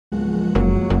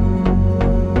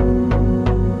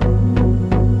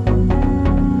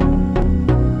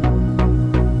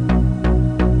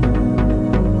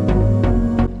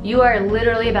You are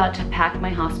literally about to pack my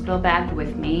hospital bag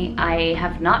with me. I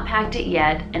have not packed it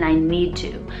yet, and I need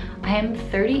to. I am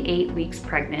 38 weeks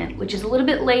pregnant, which is a little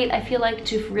bit late, I feel like,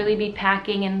 to really be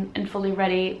packing and fully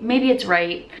ready. Maybe it's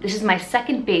right. This is my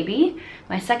second baby,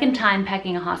 my second time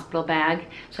packing a hospital bag,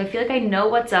 so I feel like I know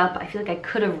what's up. I feel like I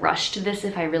could have rushed this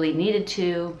if I really needed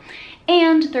to.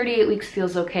 And 38 weeks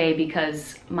feels okay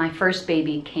because my first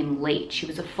baby came late. She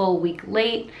was a full week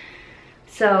late,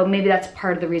 so maybe that's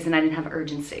part of the reason I didn't have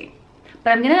urgency.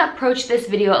 But I'm gonna approach this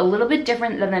video a little bit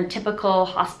different than a typical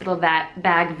hospital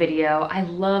bag video. I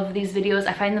love these videos.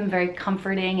 I find them very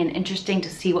comforting and interesting to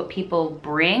see what people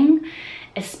bring,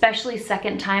 especially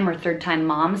second time or third time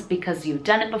moms, because you've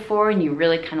done it before and you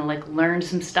really kind of like learned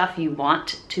some stuff you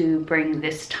want to bring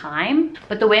this time.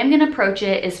 But the way I'm gonna approach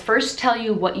it is first tell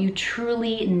you what you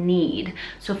truly need.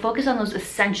 So focus on those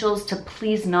essentials to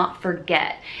please not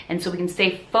forget. And so we can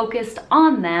stay focused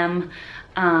on them,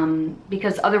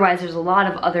 because otherwise there's a lot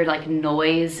of other like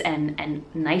noise and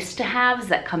nice to haves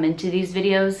that come into these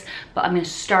videos. But I'm going to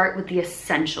start with the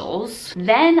essentials.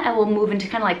 Then I will move into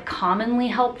kind of like commonly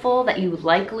helpful that you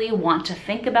likely want to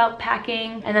think about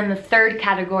packing. And then the third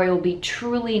category will be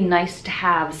truly nice to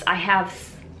haves. I have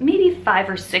maybe 5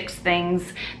 or 6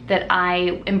 things that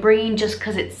I am bringing just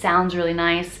because it sounds really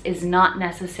nice, is not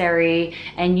necessary,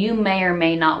 and you may or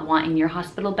may not want in your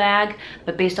hospital bag,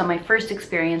 but based on my first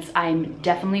experience, I'm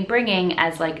definitely bringing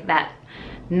as like that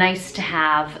nice to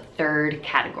have third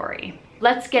category.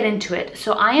 Let's get into it.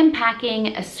 So I am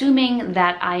packing assuming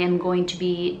that I am going to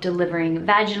be delivering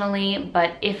vaginally,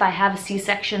 but if I have a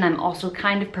C-section, I'm also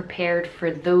kind of prepared for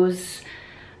those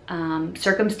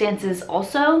circumstances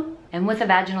also. And with a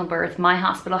vaginal birth, my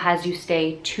hospital has you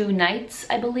stay 2 nights,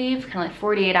 I believe, kind of like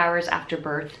 48 hours after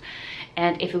birth.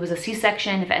 And if it was a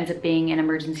C-section, if it ends up being an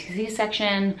emergency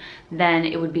C-section, then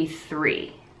it would be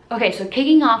 3. Okay, so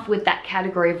kicking off with that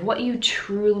category of what you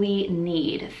truly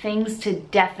need, things to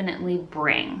definitely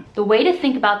bring. The way to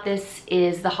think about this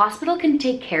is the hospital can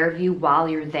take care of you while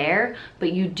you're there,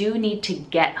 but you do need to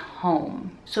get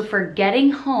home. So for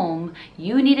getting home,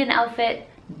 you need an outfit,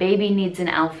 baby needs an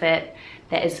outfit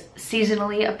that is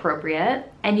seasonally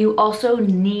appropriate, and you also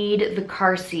need the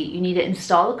car seat. You need to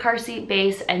install the car seat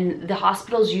base, and the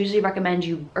hospitals usually recommend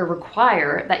you or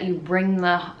require that you bring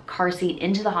the car seat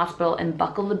into the hospital and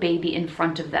buckle the baby in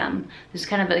front of them. This is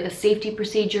kind of like a safety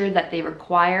procedure that they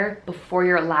require before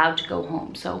you're allowed to go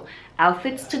home. So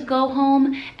outfits to go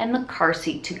home and the car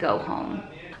seat to go home.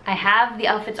 I have the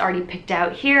outfits already picked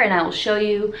out here and I will show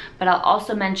you, but I'll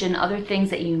also mention other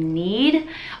things that you need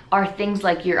are things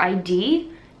like your ID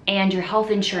and your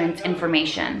health insurance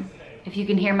information. If you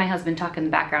can hear my husband talk in the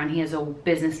background, he has a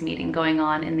business meeting going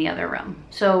on in the other room.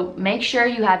 So make sure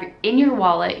you have in your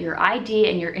wallet your ID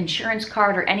and your insurance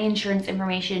card or any insurance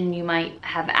information you might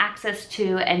have access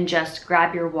to, and just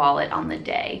grab your wallet on the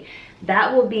day.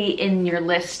 That will be in your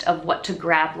list of what to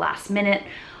grab last minute.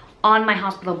 On my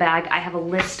hospital bag, I have a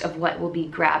list of what will be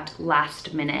grabbed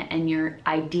last minute, and your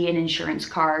ID and insurance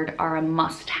card are a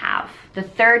must-have. The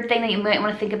third thing that you might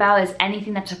want to think about is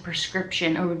anything that's a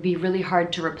prescription or would be really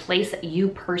hard to replace that you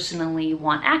personally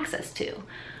want access to.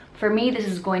 For me, this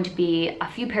is going to be a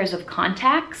few pairs of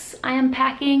contacts I am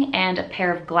packing and a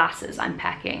pair of glasses I'm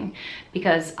packing,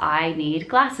 because I need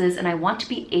glasses and I want to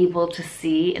be able to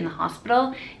see in the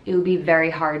hospital. It would be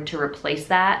very hard to replace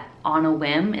that on a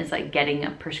whim, is like getting a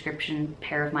prescription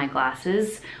pair of my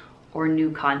glasses or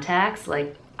new contacts.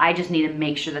 Like, I just need to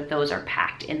make sure that those are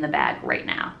packed in the bag right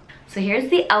now. So here's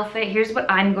the outfit. Here's what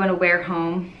I'm going to wear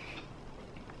home.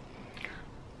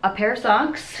 A pair of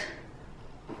socks.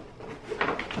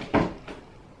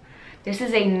 This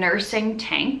is a nursing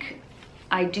tank.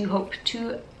 I do hope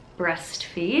to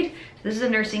breastfeed. This is a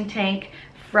nursing tank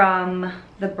from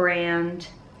the brand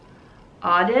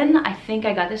Auden. I think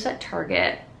I got this at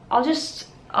Target. I'll just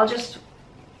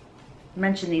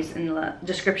mention these in the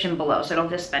description below, so I don't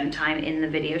have to spend time in the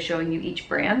video showing you each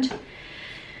brand.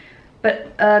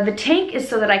 But the tank is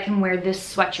so that I can wear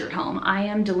this sweatshirt home. I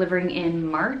am delivering in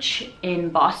March in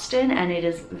Boston and it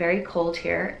is very cold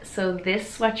here. So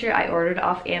this sweatshirt I ordered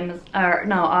off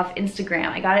off Instagram.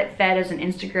 I got it fed as an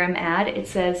Instagram ad. It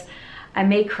says, "I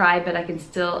may cry, but I can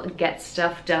still get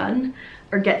stuff done,"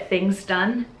 or get things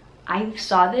done. I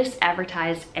saw this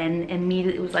advertised and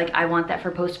immediately was like, I want that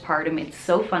for postpartum. It's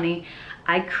so funny.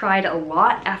 I cried a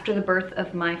lot after the birth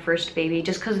of my first baby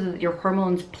just because your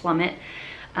hormones plummet.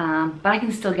 But I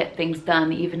can still get things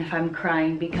done even if I'm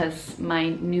crying because my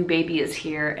new baby is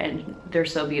here and they're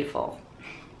so beautiful.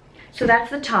 So that's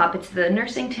the top. It's the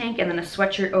nursing tank and then a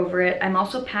sweatshirt over it. I'm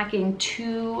also packing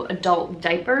 2 adult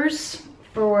diapers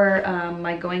for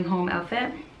my going home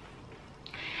outfit.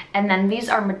 And then these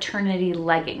are maternity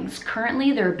leggings.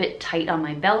 Currently, they're a bit tight on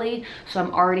my belly, so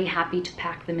I'm already happy to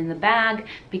pack them in the bag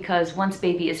because once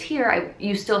baby is here,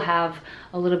 you still have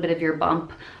a little bit of your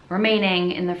bump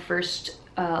remaining in the first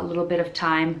little bit of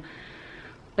time.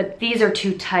 But these are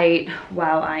too tight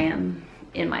while I am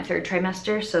in my 3rd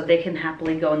trimester, so they can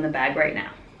happily go in the bag right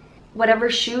now. Whatever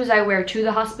shoes I wear to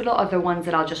the hospital are the ones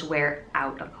that I'll just wear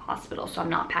out of the hospital, so I'm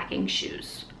not packing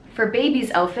shoes. For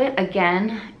baby's outfit,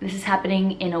 again, this is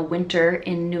happening in a winter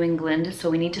in New England, so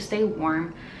we need to stay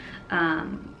warm.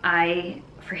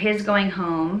 For his going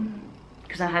home,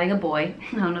 because I'm having a boy,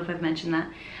 I don't know if I've mentioned that,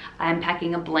 I'm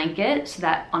packing a blanket so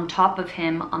that on top of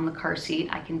him on the car seat,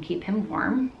 I can keep him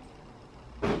warm.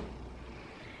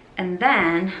 And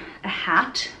then a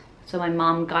hat. So my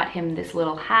mom got him this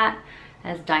little hat,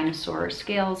 has dinosaur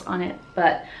scales on it,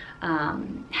 but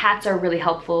hats are really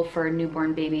helpful for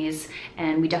newborn babies,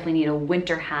 and we definitely need a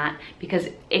winter hat because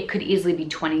it could easily be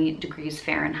 20 degrees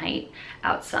Fahrenheit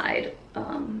outside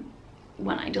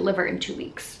when I deliver in 2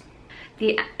 weeks.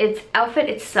 Its outfit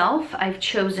itself, I've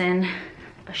chosen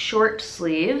a short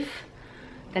sleeve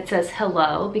that says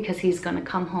hello because he's gonna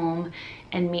come home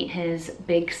and meet his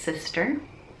big sister.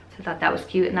 So I thought that was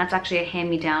cute, and that's actually a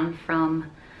hand-me-down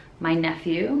from my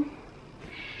nephew.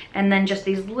 And then just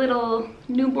these little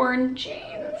newborn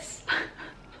jeans.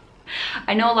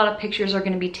 I know a lot of pictures are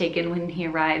gonna be taken when he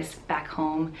arrives back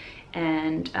home,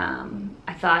 and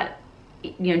I thought,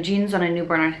 you know, jeans on a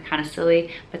newborn are kind of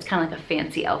silly, but it's kind of like a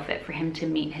fancy outfit for him to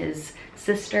meet his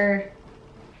sister.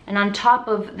 And on top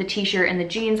of the t-shirt and the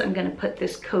jeans, I'm gonna put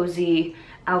this cozy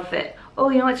outfit. Oh,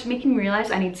 you know what's making me realize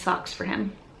I need socks for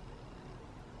him.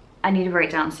 I need to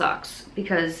write down socks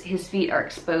because his feet are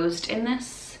exposed in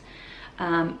this.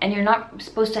 And you're not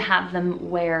supposed to have them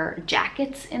wear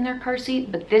jackets in their car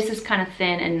seat, but this is kind of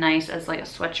thin and nice as like a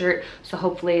sweatshirt. So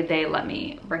hopefully they let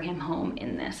me bring him home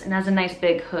in this. And has a nice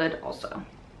big hood also.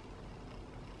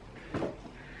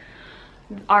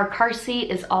 Our car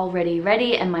seat is already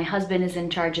ready, and my husband is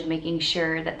in charge of making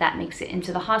sure that that makes it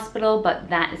into the hospital, but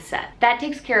that is set. That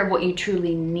takes care of what you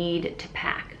truly need to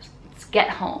pack. It's get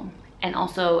home, and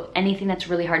also anything that's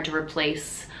really hard to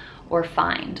replace or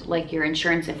find, like your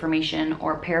insurance information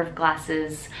or a pair of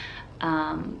glasses,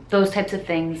 those types of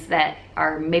things that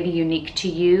are maybe unique to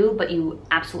you, but you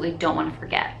absolutely don't want to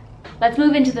forget. Let's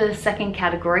move into the second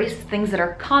category, things that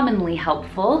are commonly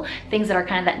helpful, things that are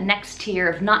kind of that next tier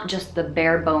of not just the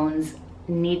bare bones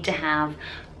need to have,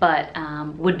 but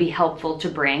would be helpful to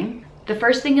bring. The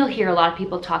first thing you'll hear a lot of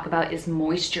people talk about is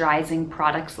moisturizing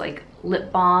products like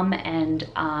lip balm and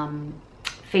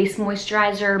face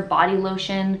moisturizer, body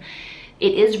lotion.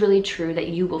 It is really true that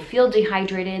you will feel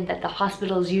dehydrated, that the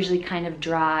hospital is usually kind of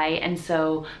dry, and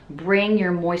so bring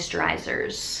your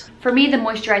moisturizers. For me, the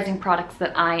moisturizing products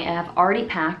that I have already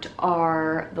packed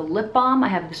are the lip balm. I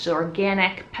have this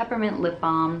organic peppermint lip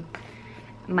balm,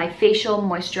 my facial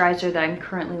moisturizer that I'm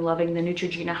currently loving, the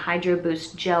Neutrogena Hydro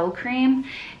Boost Gel Cream,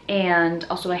 and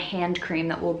also a hand cream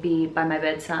that will be by my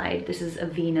bedside. This is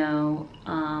Aveeno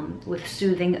with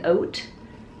soothing oat,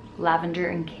 lavender,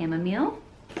 and chamomile.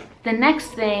 The next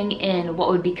thing in what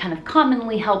would be kind of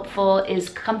commonly helpful is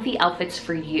comfy outfits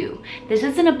for you. This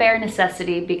isn't a bare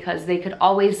necessity because they could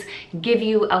always give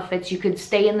you outfits. You could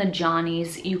stay in the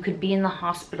Johnnies, you could be in the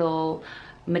hospital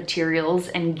materials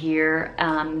and gear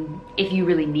if you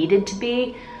really needed to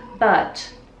be,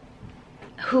 but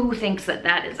who thinks that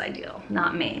that is ideal?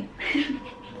 Not me.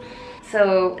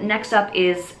 So next up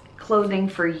is clothing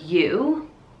for you.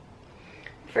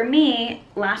 For me,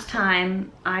 last time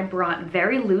I brought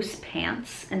very loose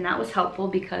pants, and that was helpful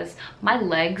because my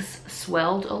legs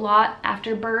swelled a lot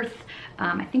after birth.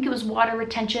 I think it was water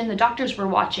retention. The doctors were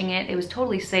watching it. It was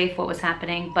totally safe what was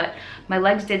happening, but my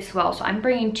legs did swell. So I'm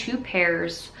bringing 2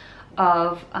 pairs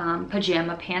of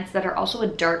pajama pants that are also a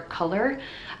dark color.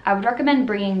 I would recommend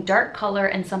bringing dark color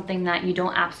and something that you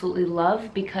don't absolutely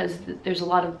love because there's a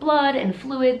lot of blood and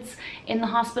fluids in the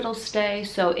hospital stay.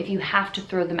 So if you have to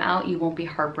throw them out, you won't be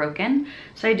heartbroken.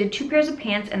 So I did 2 pairs of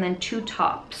pants and then 2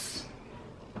 tops.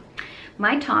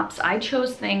 My tops, I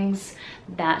chose things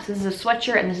that, so this is a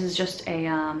sweatshirt and this is just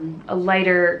a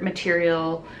lighter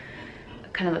material,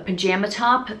 kind of a pajama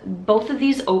top. Both of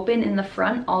these open in the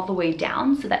front all the way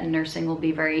down so that nursing will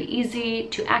be very easy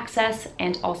to access,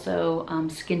 and also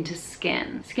skin to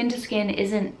skin. Skin to skin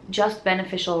isn't just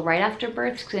beneficial right after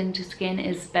birth. Skin to skin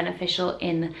is beneficial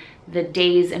in the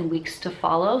days and weeks to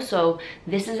follow. So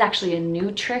this is actually a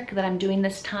new trick that I'm doing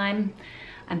this time.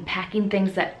 I'm packing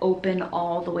things that open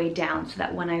all the way down so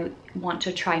that when I want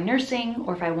to try nursing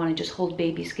or if I want to just hold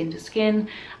baby skin to skin,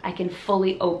 I can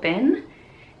fully open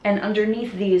And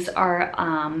underneath these are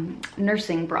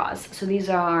nursing bras. So these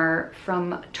are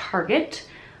from Target.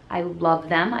 I love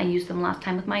them. I used them last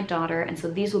time with my daughter. And so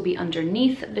these will be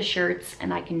underneath the shirts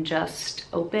and I can just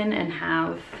open and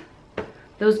have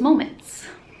those moments.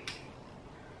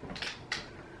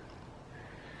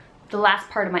 The last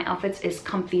part of my outfits is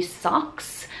comfy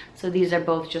socks. So these are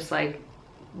both just like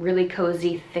really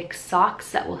cozy, thick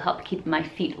socks that will help keep my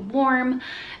feet warm.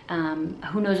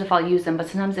 Who knows if I'll use them, but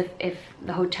sometimes if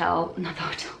the hotel, not the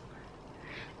hotel,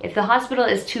 if the hospital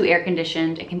is too air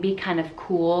conditioned, it can be kind of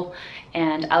cool,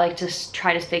 and I like to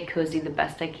try to stay cozy the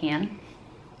best I can.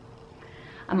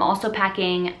 I'm also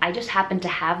packing, I just happen to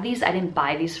have these. I didn't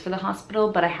buy these for the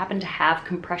hospital, but I happen to have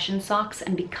compression socks,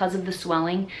 and because of the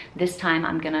swelling, this time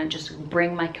I'm gonna just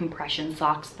bring my compression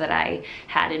socks that I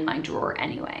had in my drawer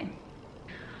anyway.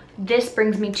 This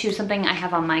brings me to something I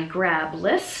have on my grab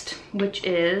list, which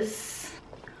is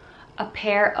a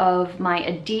pair of my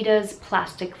Adidas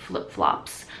plastic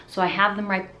flip-flops. So I have them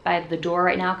right by the door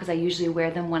right now because I usually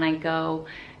wear them when I go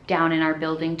down in our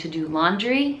building to do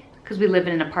laundry, because we live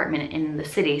in an apartment in the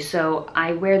city. So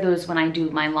I wear those when I do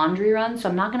my laundry run. So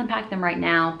I'm not gonna pack them right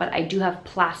now, but I do have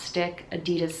plastic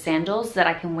Adidas sandals that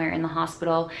I can wear in the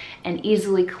hospital and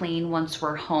easily clean once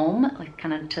we're home, like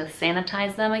kind of to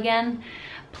sanitize them again.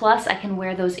 Plus I can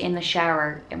wear those in the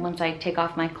shower, and once I take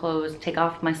off my clothes, take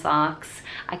off my socks,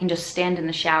 I can just stand in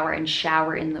the shower and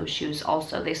shower in those shoes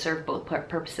also. They serve both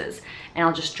purposes, and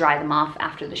I'll just dry them off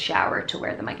after the shower to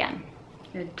wear them again.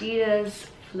 Adidas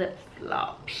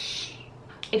flip-flops.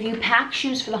 If you pack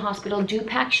shoes for the hospital, do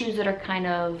pack shoes that are kind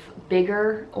of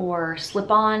bigger or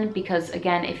slip-on, because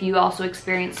again, if you also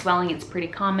experience swelling, it's pretty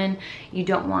common. You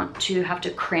don't want to have to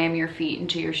cram your feet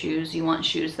into your shoes. You want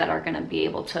shoes that are gonna be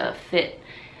able to fit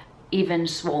even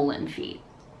swollen feet.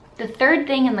 The third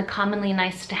thing in the commonly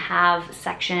nice to have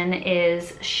section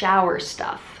is shower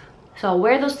stuff. So I'll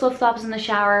wear those flip-flops in the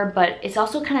shower, but it's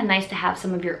also kind of nice to have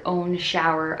some of your own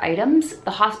shower items.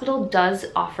 The hospital does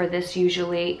offer this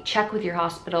usually. Check with your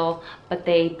hospital, but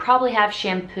they probably have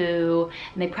shampoo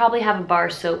and they probably have a bar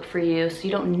soap for you, so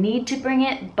you don't need to bring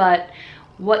it, but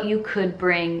what you could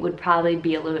bring would probably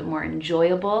be a little bit more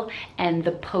enjoyable, and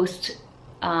the post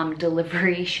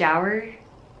delivery shower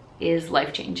is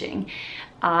life-changing.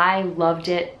 I loved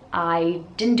it. I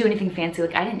didn't do anything fancy,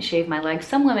 like I didn't shave my legs.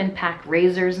 Some women pack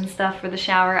razors and stuff for the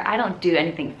shower. I don't do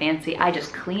anything fancy. I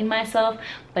just clean myself,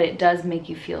 but it does make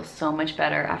you feel so much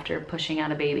better after pushing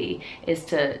out a baby, is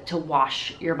to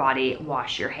wash your body,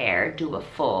 wash your hair, do a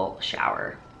full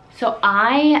shower. So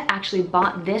I actually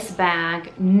bought this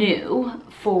bag new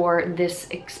for this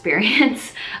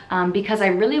experience because I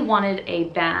really wanted a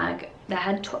bag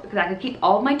that could keep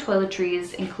all of my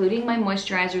toiletries, including my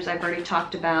moisturizers I've already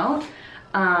talked about,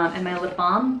 and my lip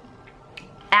balm,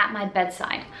 at my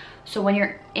bedside. So when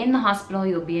you're in the hospital,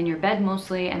 you'll be in your bed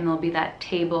mostly, and there'll be that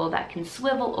table that can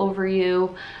swivel over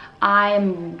you.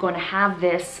 I'm going to have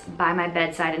this by my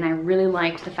bedside, and I really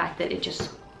like the fact that it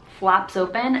just flaps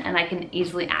open and I can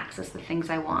easily access the things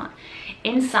I want.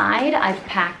 Inside, I've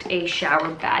packed a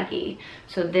shower baggie.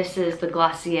 So this is the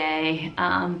Glossier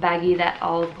baggie that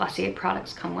all of Glossier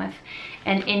products come with.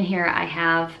 And in here I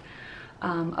have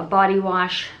a body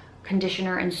wash,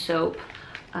 conditioner, and soap.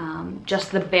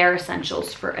 Just the bare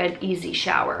essentials for an easy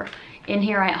shower. In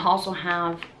here I also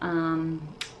have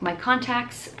my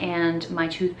contacts and my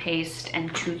toothpaste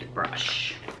and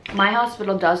toothbrush. My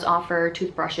hospital does offer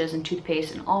toothbrushes and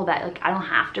toothpaste and all that. Like, I don't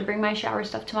have to bring my shower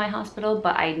stuff to my hospital,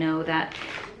 but I know that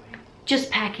just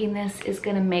packing this is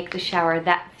gonna make the shower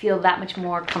feel that much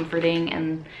more comforting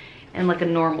and like a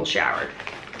normal shower.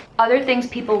 Other things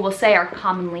people will say are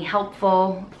commonly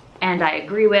helpful, and I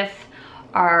agree with,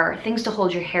 are things to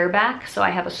hold your hair back. So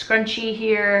I have a scrunchie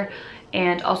here,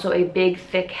 and also a big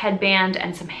thick headband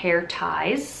and some hair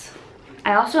ties.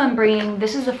 I also am bringing,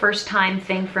 this is a first time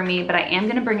thing for me, but I am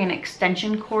gonna bring an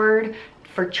extension cord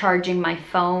for charging my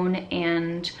phone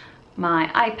and my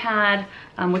iPad,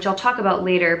 which I'll talk about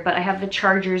later, but I have the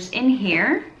chargers in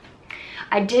here.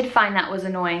 I did find that was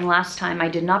annoying last time. I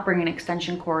did not bring an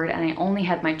extension cord and I only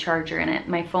had my charger in it.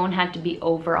 My phone had to be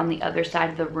over on the other side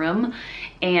of the room.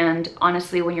 And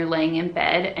honestly, when you're laying in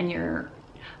bed and you're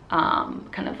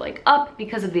kind of like up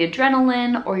because of the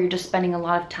adrenaline, or you're just spending a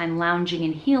lot of time lounging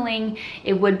and healing,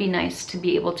 it would be nice to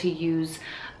be able to use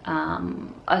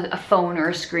a phone or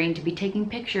a screen to be taking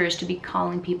pictures, to be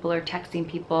calling people or texting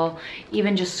people,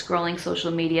 even just scrolling social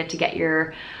media to get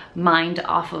your mind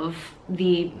off of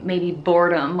the maybe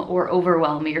boredom or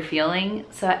overwhelm you're feeling.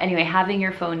 So anyway, having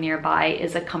your phone nearby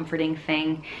is a comforting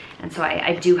thing. And so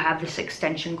I do have this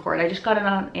extension cord. I just got it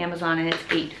on Amazon and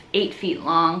it's 8 feet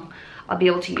long. I'll be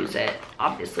able to use it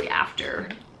obviously after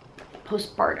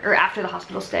postpartum or after the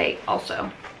hospital stay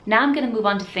also. Now I'm gonna move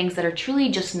on to things that are truly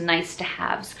just nice to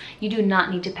haves. You do not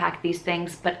need to pack these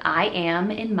things, but I am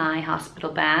in my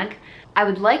hospital bag. I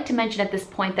would like to mention at this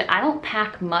point that I don't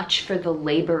pack much for the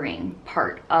laboring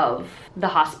part of the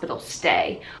hospital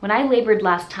stay. When I labored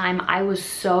last time, I was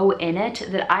so in it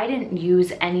that I didn't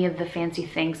use any of the fancy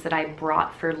things that I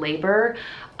brought for labor.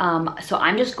 So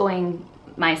I'm just going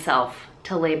myself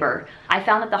to labor. I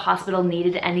found that the hospital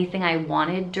needed anything I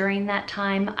wanted during that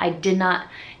time. I did not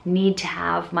need to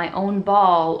have my own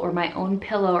ball or my own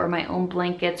pillow or my own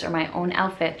blankets or my own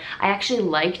outfit. I actually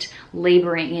liked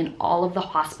laboring in all of the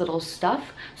hospital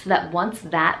stuff so that once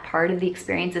that part of the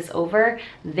experience is over,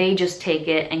 they just take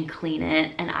it and clean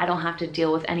it and I don't have to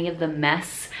deal with any of the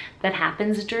mess that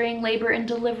happens during labor and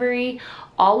delivery.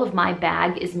 All of my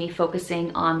bag is me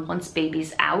focusing on once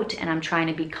baby's out and I'm trying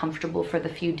to be comfortable for the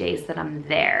few days that I'm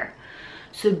there.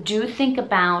 So do think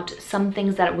about some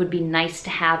things that would be nice to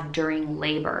have during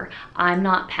labor. I'm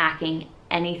not packing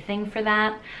anything for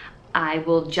that. I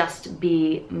will just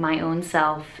be my own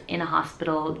self in a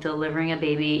hospital delivering a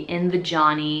baby in the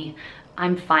Johnny.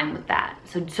 I'm fine with that.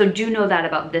 So do know that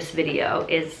about this video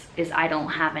is I don't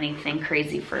have anything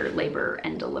crazy for labor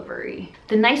and delivery.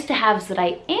 The nice to haves that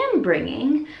I am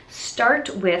bringing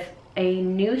start with a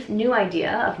new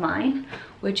idea of mine,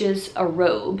 which is a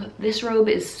robe. This robe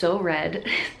is so red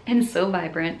and so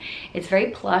vibrant. It's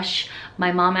very plush.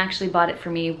 My mom actually bought it for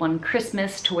me one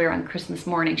Christmas to wear on Christmas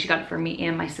morning. She got it for me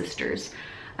and my sisters.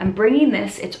 I'm bringing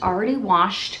this, it's already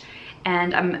washed,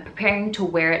 and I'm preparing to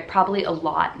wear it probably a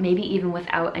lot, maybe even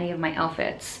without any of my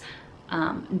outfits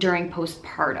during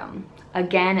postpartum.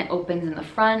 Again, it opens in the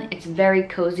front. It's very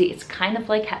cozy. It's kind of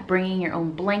like bringing your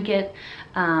own blanket,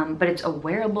 but it's a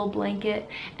wearable blanket.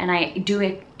 And I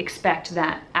do expect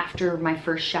that after my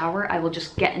first shower, I will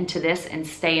just get into this and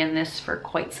stay in this for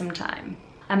quite some time.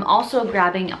 I'm also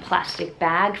grabbing a plastic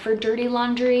bag for dirty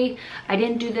laundry. I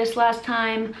didn't do this last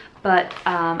time, but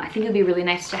I think it'd be really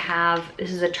nice to have.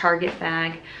 This is a Target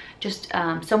bag, just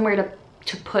somewhere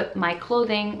to put my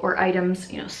clothing or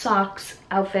items, you know, socks,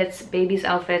 outfits, baby's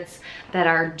outfits that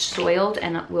are soiled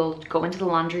and will go into the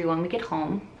laundry when we get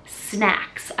home.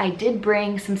 Snacks. I did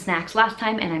bring some snacks last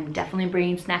time and I'm definitely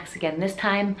bringing snacks again this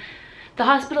time. The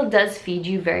hospital does feed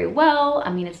you very well.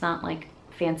 I mean, it's not like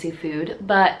fancy food,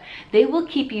 but they will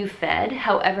keep you fed.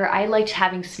 However, I liked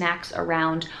having snacks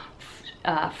around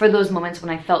for those moments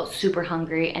when I felt super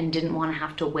hungry and didn't want to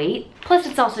have to wait. Plus,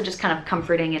 it's also just kind of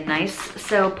comforting and nice.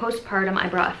 So postpartum, I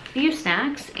brought a few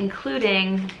snacks,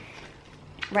 including,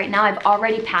 right now I've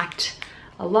already packed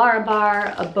a Lara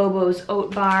bar, a Bobo's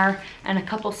oat bar, and a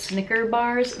couple Snicker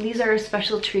bars. These are a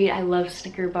special treat. I love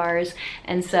Snicker bars.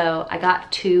 And so I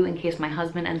got 2 in case my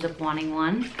husband ends up wanting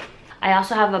one. I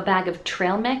also have a bag of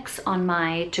trail mix on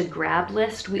my to grab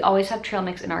list. We always have trail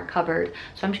mix in our cupboard,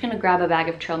 so I'm just gonna grab a bag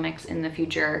of trail mix in the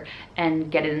future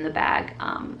and get it in the bag.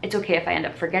 It's okay if I end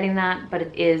up forgetting that, but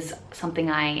it is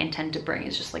something I intend to bring.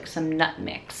 It's just like some nut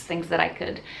mix, things that I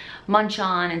could munch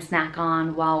on and snack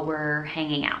on while we're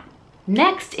hanging out.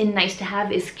 Next in nice to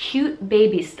have is cute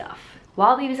baby stuff.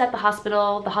 While baby's at the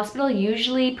hospital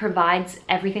usually provides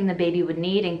everything the baby would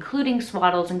need, including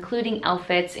swaddles, including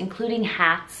outfits, including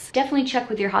hats. Definitely check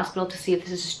with your hospital to see if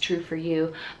this is true for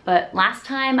you. But last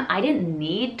time, I didn't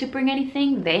need to bring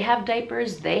anything. They have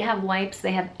diapers, they have wipes,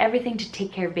 they have everything to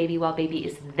take care of baby while baby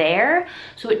is there.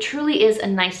 So it truly is a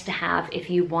nice to have if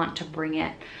you want to bring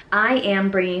it. I am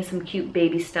bringing some cute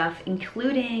baby stuff,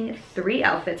 including 3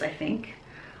 outfits, I think.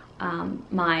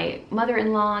 My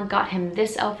mother-in-law got him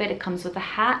this outfit. It comes with a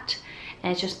hat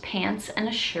and it's just pants and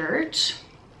a shirt.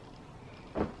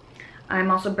 I'm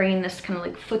also bringing this kind of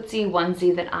like footsie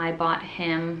onesie that I bought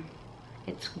him.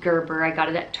 It's Gerber. I got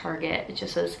it at Target. It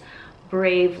just says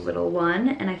brave little one,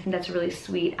 and I think that's really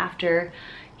sweet after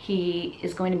he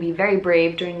is going to be very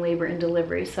brave during labor and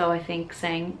delivery. So I think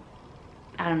saying,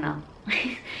 I don't know.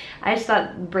 I just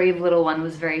thought brave little one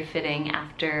was very fitting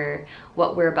after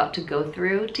what we're about to go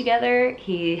through together.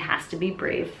 He has to be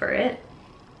brave for it.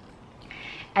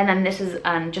 And then this is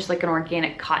just like an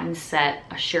organic cotton set,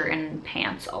 a shirt and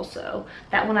pants also.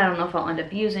 That one I don't know if I'll end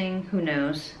up using, who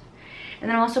knows. And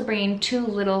then I'm also bringing 2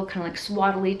 little kind of like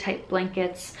swaddly type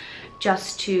blankets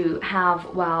just to have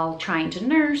while trying to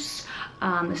nurse.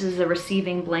 This is a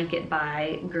receiving blanket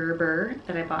by Gerber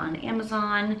that I bought on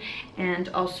Amazon, and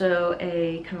also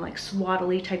a kind of like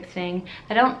swaddly type thing.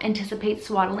 I don't anticipate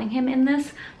swaddling him in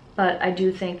this, but I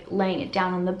do think laying it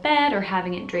down on the bed or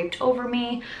having it draped over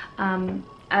me,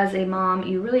 as a mom,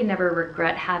 you really never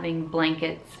regret having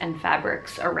blankets and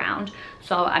fabrics around.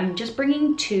 So I'm just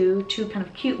bringing two kind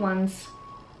of cute ones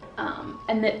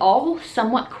and it all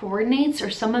somewhat coordinates, or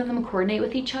some of them coordinate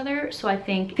with each other. So I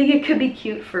think it could be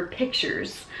cute for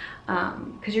pictures,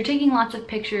 because you're taking lots of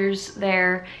pictures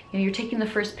there. You know, you're taking the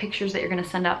first pictures that you're gonna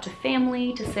send out to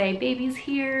family to say baby's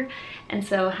here. And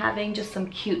so having just some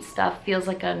cute stuff feels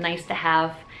like a nice to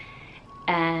have.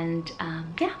 And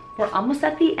yeah, we're almost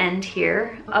at the end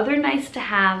here. Other nice to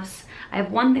haves, I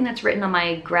have one thing that's written on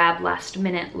my grab last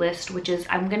minute list, which is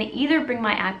I'm gonna either bring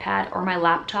my iPad or my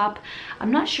laptop.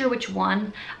 I'm not sure which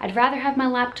one. I'd rather have my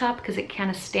laptop because it kind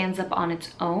of stands up on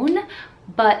its own,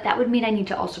 but that would mean I need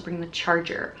to also bring the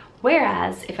charger.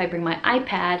 Whereas if I bring my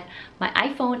iPad, my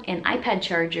iPhone and iPad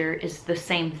charger is the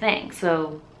same thing.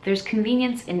 So there's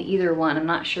convenience in either one. I'm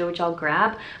not sure which I'll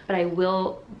grab, but I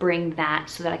will bring that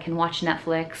so that I can watch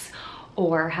Netflix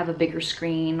or have a bigger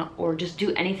screen or just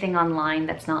do anything online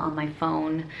that's not on my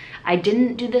phone. I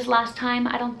didn't do this last time,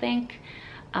 I don't think.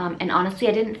 And honestly,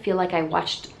 I didn't feel like I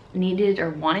needed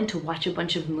or wanted to watch a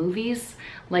bunch of movies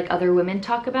like other women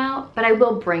talk about, but I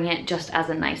will bring it just as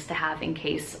a nice to have in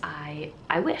case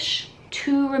I wish.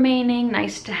 2 remaining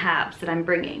nice to haves that I'm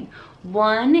bringing.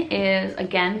 One is,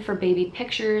 again, for baby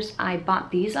pictures. I bought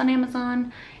these on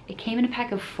Amazon. It came in a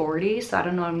pack of 40, so I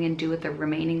don't know what I'm gonna do with the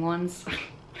remaining ones.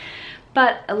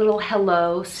 But a little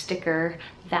hello sticker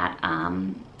that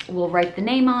we'll write the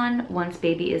name on once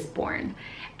baby is born.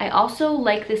 I also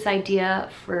like this idea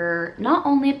for not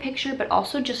only a picture, but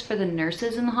also just for the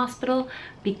nurses in the hospital,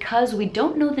 because we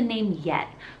don't know the name yet.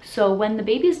 So when the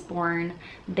baby's born,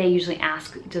 they usually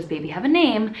ask, does baby have a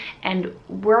name? And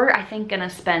we're, I think, gonna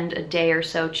spend a day or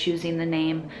so choosing the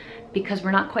name because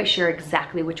we're not quite sure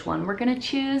exactly which one we're gonna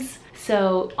choose.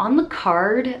 So on the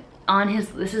card,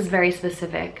 this is very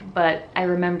specific, but I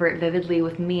remember it vividly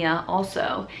with Mia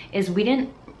also, is we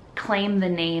didn't claim the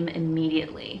name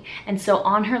immediately. And so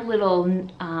on her little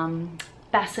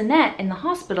bassinet in the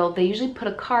hospital, they usually put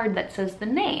a card that says the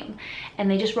name, and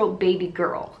they just wrote baby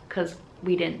girl because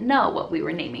we didn't know what we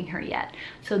were naming her yet.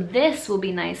 So this will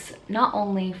be nice, not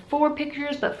only for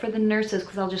pictures, but for the nurses,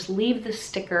 because I'll just leave the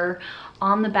sticker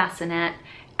on the bassinet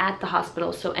at the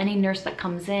hospital, so any nurse that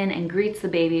comes in and greets the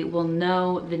baby will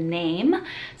know the name,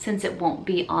 since it won't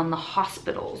be on the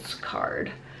hospital's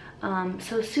card.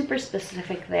 So super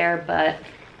specific there, but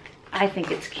I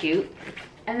think it's cute.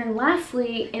 And then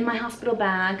lastly, in my hospital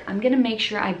bag, I'm gonna make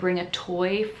sure I bring a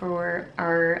toy for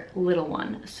our little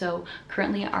one. So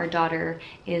currently our daughter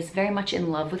is very much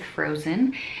in love with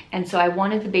Frozen. And so I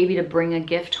wanted the baby to bring a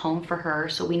gift home for her.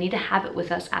 So we need to have it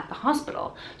with us at the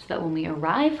hospital so that when we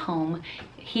arrive home,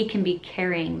 he can be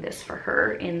carrying this for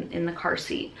her in the car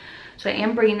seat. So I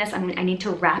am bringing this. I need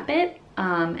to wrap it,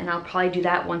 and I'll probably do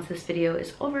that once this video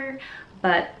is over.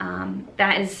 But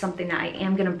that is something that I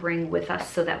am gonna bring with us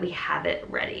so that we have it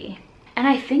ready. And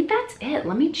I think that's it.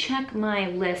 Let me check my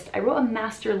list. I wrote a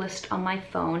master list on my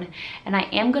phone, and I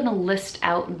am gonna list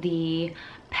out the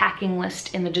packing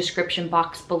list in the description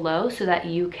box below so that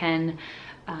you can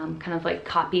kind of like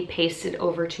copy paste it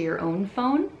over to your own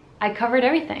phone. I covered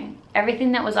everything.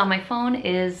 Everything that was on my phone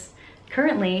is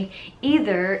currently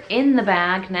either in the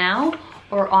bag now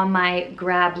or on my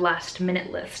grab last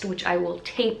minute list, which I will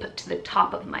tape to the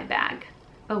top of my bag.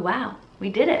 Oh wow, we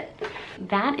did it.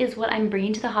 That is what I'm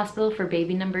bringing to the hospital for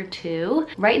baby number 2.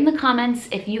 Write in the comments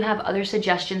if you have other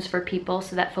suggestions for people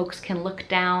so that folks can look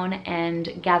down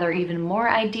and gather even more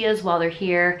ideas while they're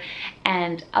here.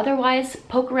 And otherwise,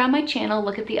 poke around my channel,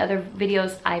 look at the other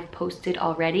videos I've posted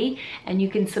already, and you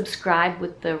can subscribe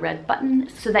with the red button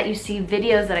so that you see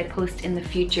videos that I post in the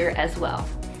future as well.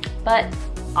 But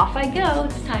off I go.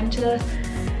 It's time to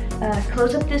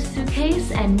close up this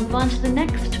suitcase and move on to the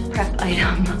next prep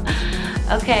item.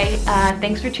 Okay,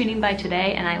 thanks for tuning by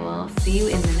today, and I will see you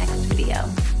in the next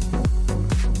video.